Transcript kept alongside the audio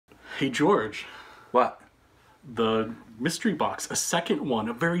Hey George, What? the mystery box, a second one,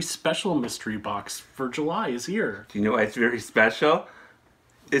 a very special mystery box for July is here. Do you know why it's very special?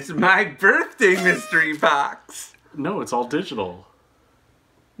 It's my birthday mystery box. No, it's all digital.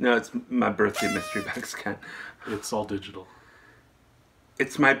 No, it's my birthday mystery box, Ken. It's all digital.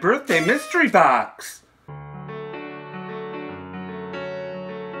 It's my birthday mystery box.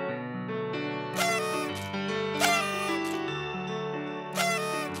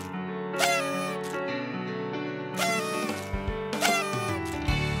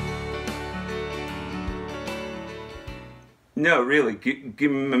 No, really,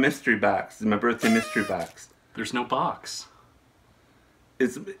 give me my mystery box. It's my birthday mystery box. There's no box.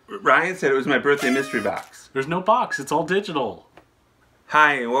 Ryan said it was my birthday mystery box. There's no box, it's all digital.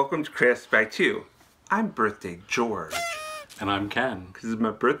 Hi, and welcome to CraftsByTwo. I'm birthday George. And I'm Ken. Because it's my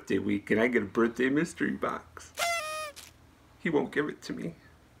birthday week and I get a birthday mystery box. He won't give it to me.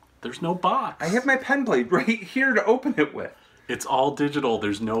 There's no box. I have my pen blade right here to open it with. It's all digital,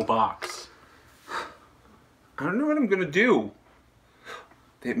 there's no box. I don't know what I'm going to do.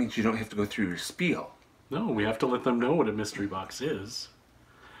 That means you don't have to go through your spiel. No, we have to let them know what a mystery box is.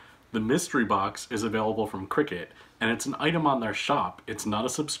 The mystery box is available from Cricut, and it's an item on their shop. It's not a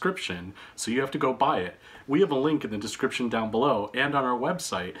subscription, so you have to go buy it. We have a link in the description down below and on our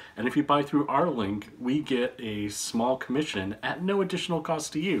website, and if you buy through our link, we get a small commission at no additional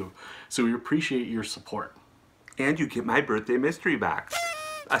cost to you. So we appreciate your support. And you get my birthday mystery box.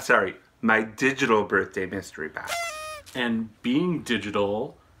 Sorry, my digital birthday mystery box. And being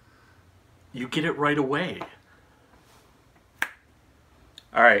digital, you get it right away.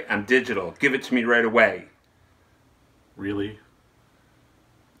 All right, I'm digital. Give it to me right away. Really?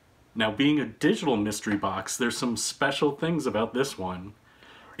 Now, being a digital mystery box, there's some special things about this one.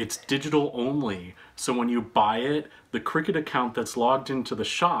 It's digital only, so when you buy it, the Cricut account that's logged into the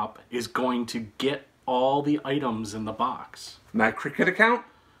shop is going to get all the items in the box. My Cricut account?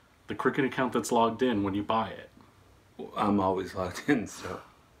 The Cricut account that's logged in when you buy it. Well, I'm always logged in, so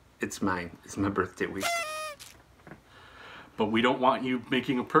it's mine. It's my birthday week. But we don't want you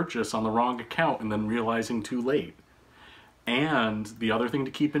making a purchase on the wrong account and then realizing too late. And the other thing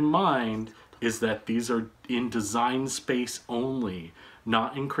to keep in mind is that these are in design space only,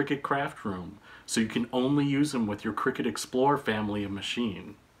 not in Cricut Craft Room. So you can only use them with your Cricut Explore family of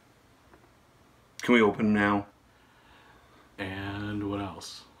machine. Can we open them now? And what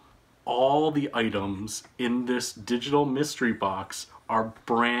else? All the items in this digital mystery box are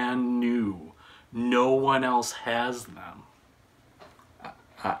brand new. No one else has them.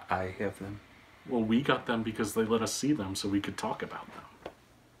 I have them. Well, we got them because they let us see them so we could talk about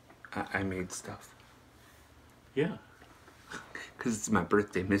them. I made stuff. Yeah. Because it's my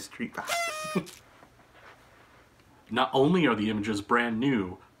birthday mystery box. Not only are the images brand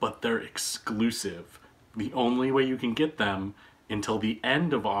new, but they're exclusive. The only way you can get them until the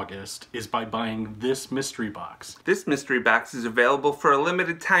end of August is by buying this mystery box. This mystery box is available for a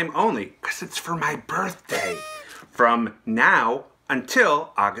limited time only because it's for my birthday. From now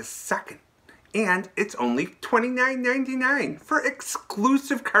until August 2nd. And it's only $29.99 for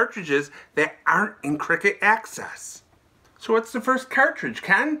exclusive cartridges that aren't in Cricut Access. So what's the first cartridge,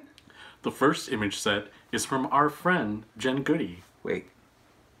 Ken? The first image set is from our friend, Jen Goody. Wait,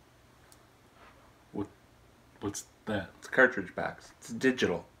 What's that? it's a cartridge box. It's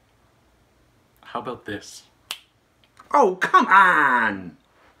digital. How about this? Oh, come on!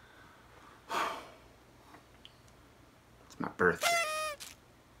 It's my birthday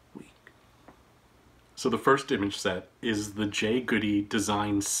week. So the first image set is the J Goody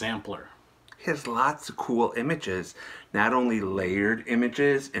Design Sampler. It has lots of cool images. Not only layered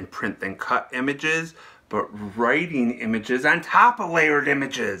images and print and cut images, but writing images on top of layered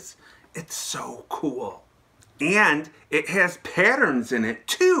images. It's so cool. And it has patterns in it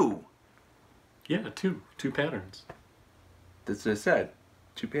too. Yeah, two patterns. That's what I said.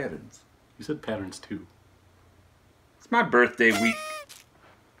 2 patterns. You said patterns too. It's my birthday week.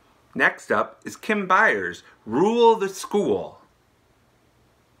 Next up is Kim Byers' Rule the School.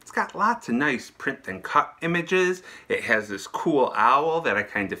 It's got lots of nice print and cut images. It has this cool owl that I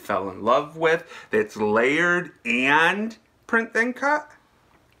kind of fell in love with that's layered and print and cut.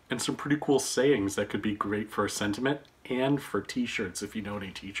 And some pretty cool sayings that could be great for a sentiment and for t-shirts if you know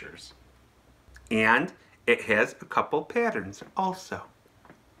any teachers. And it has a couple patterns also.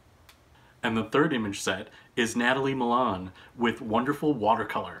 And the third image set is Natalie Milan with wonderful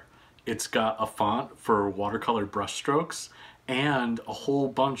watercolor. It's got a font for watercolor brushstrokes and a whole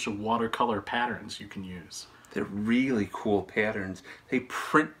bunch of watercolor patterns you can use. They're really cool patterns. They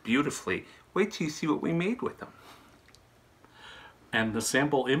print beautifully. Wait till you see what we made with them. And the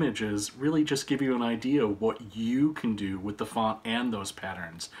sample images really just give you an idea of what you can do with the font and those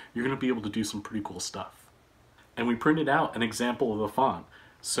patterns. You're going to be able to do some pretty cool stuff. And we printed out an example of the font,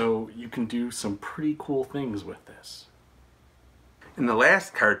 so you can do some pretty cool things with this. And the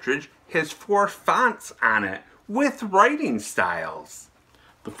last cartridge has 4 fonts on it with writing styles.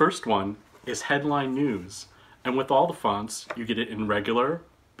 The first one is Headline News, and with all the fonts, you get it in regular,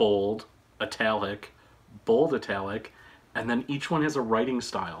 bold, italic, bold italic, and then each one has a writing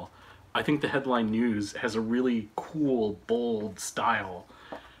style. I think the Headline News has a really cool, bold style.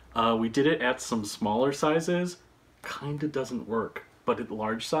 We did it at some smaller sizes, kinda doesn't work, but at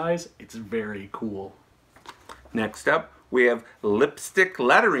large size, it's very cool. Next up, we have lipstick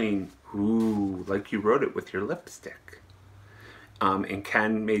lettering. Ooh, like you wrote it with your lipstick. And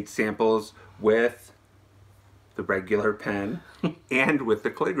Ken made samples with the regular pen and with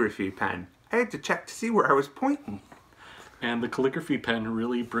the calligraphy pen. I had to check to see where I was pointing. And the calligraphy pen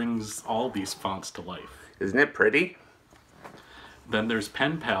really brings all these fonts to life. Isn't it pretty? Then there's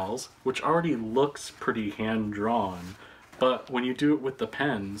Pen Pals, which already looks pretty hand-drawn, but when you do it with the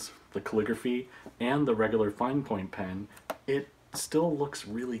pens, the calligraphy and the regular fine point pen, it still looks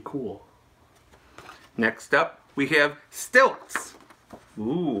really cool. Next up, we have stilts.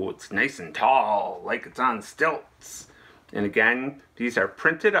 Ooh, it's nice and tall, like it's on stilts. And again, these are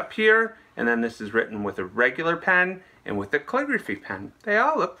printed up here, and then this is written with a regular pen and with a calligraphy pen. They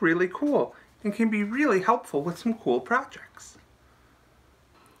all look really cool and can be really helpful with some cool projects.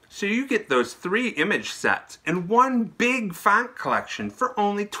 So you get those 3 image sets and 1 big font collection for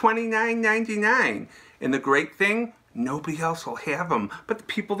only $29.99. And the great thing, nobody else will have them but the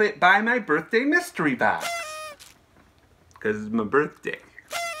people that buy my birthday mystery box. Because it's my birthday.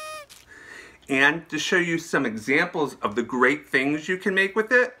 And to show you some examples of the great things you can make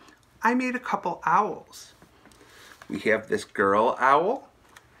with it, I made a couple owls. We have this girl owl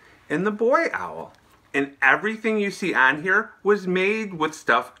and the boy owl. And everything you see on here was made with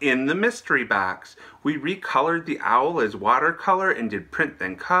stuff in the mystery box. We recolored the owl as watercolor and did print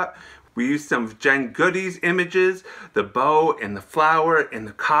then cut. We used some of Jen Goody's images, the bow and the flower and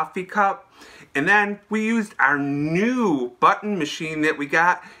the coffee cup. And then we used our new button machine that we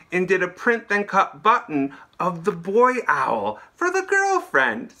got and did a print then cut button of the boy owl for the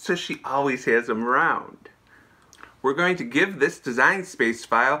girlfriend, so she always has him around. We're going to give this design space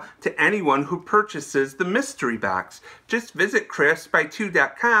file to anyone who purchases the mystery box. Just visit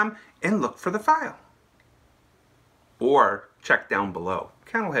CraftsByTwo.com and look for the file. Or check down below.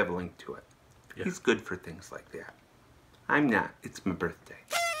 Ken will have a link to it. Yeah. He's good for things like that. I'm not. It's my birthday.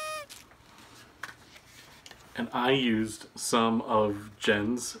 And I used some of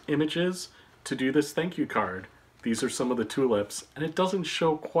Jen's images to do this thank you card. These are some of the tulips, and it doesn't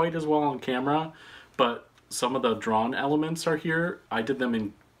show quite as well on camera, but some of the drawn elements are here. I did them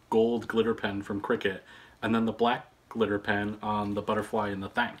in gold glitter pen from Cricut, and then the black glitter pen on the butterfly and the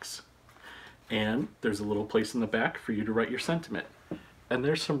thanks. And there's a little place in the back for you to write your sentiment. And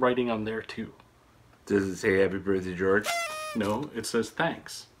there's some writing on there too. Does it say happy birthday, George? No, it says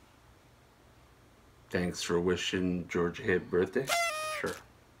thanks. Thanks for wishing George a happy birthday. Sure.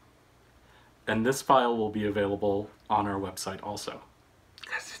 And this file will be available on our website also.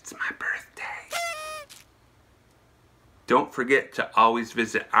 Because it's my birthday. Don't forget to always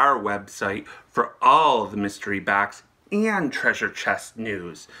visit our website for all the mystery box and treasure chest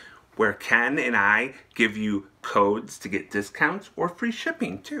news, where Ken and I give you codes to get discounts or free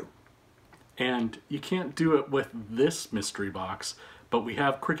shipping too. And you can't do it with this mystery box, but we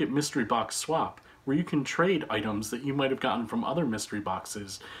have Cricut Mystery Box Swap, where you can trade items that you might have gotten from other mystery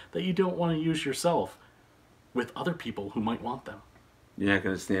boxes that you don't want to use yourself with other people who might want them. You're not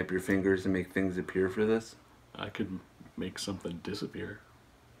going to snap your fingers and make things appear for this? I could make something disappear.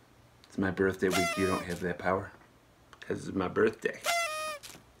 It's my birthday week. You don't have that power. Because it's my birthday.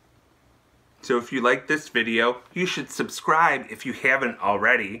 So if you like this video, you should subscribe if you haven't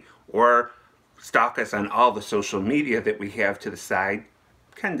already, or stalk us on all the social media that we have to the side.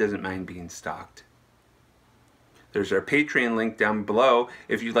 Ken doesn't mind being stalked. There's our Patreon link down below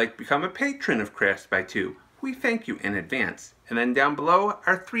if you'd like to become a patron of CraftsByTwo. We thank you in advance. And then down below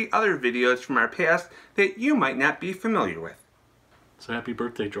are 3 other videos from our past that you might not be familiar with. So happy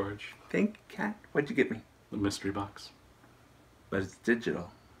birthday, George. Thank you, Ken. What'd you get me? The mystery box. But it's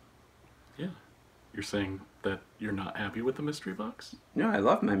digital. Yeah. You're saying that you're not happy with the mystery box? No, I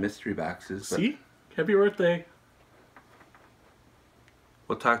love my mystery boxes. See? Happy birthday.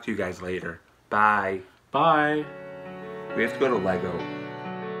 We'll talk to you guys later. Bye. Bye. We have to go to Lego.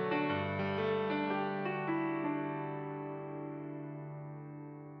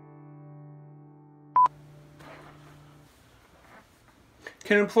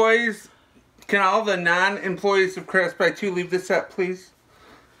 Can all the non-employees of CraftsByTwo leave the set, please?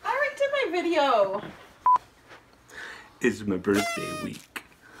 I already did my video. It's my birthday week.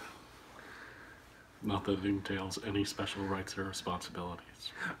 Not that it entails any special rights or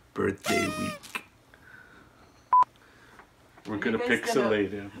responsibilities. Birthday week. We're gonna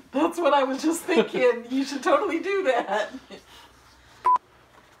pixelate him. That's what I was just thinking. You should totally do that.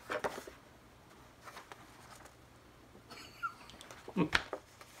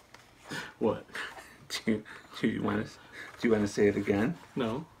 What? Do you want to say it again?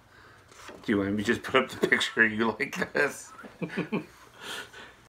 No. Do you want me to just put up the picture of you like this?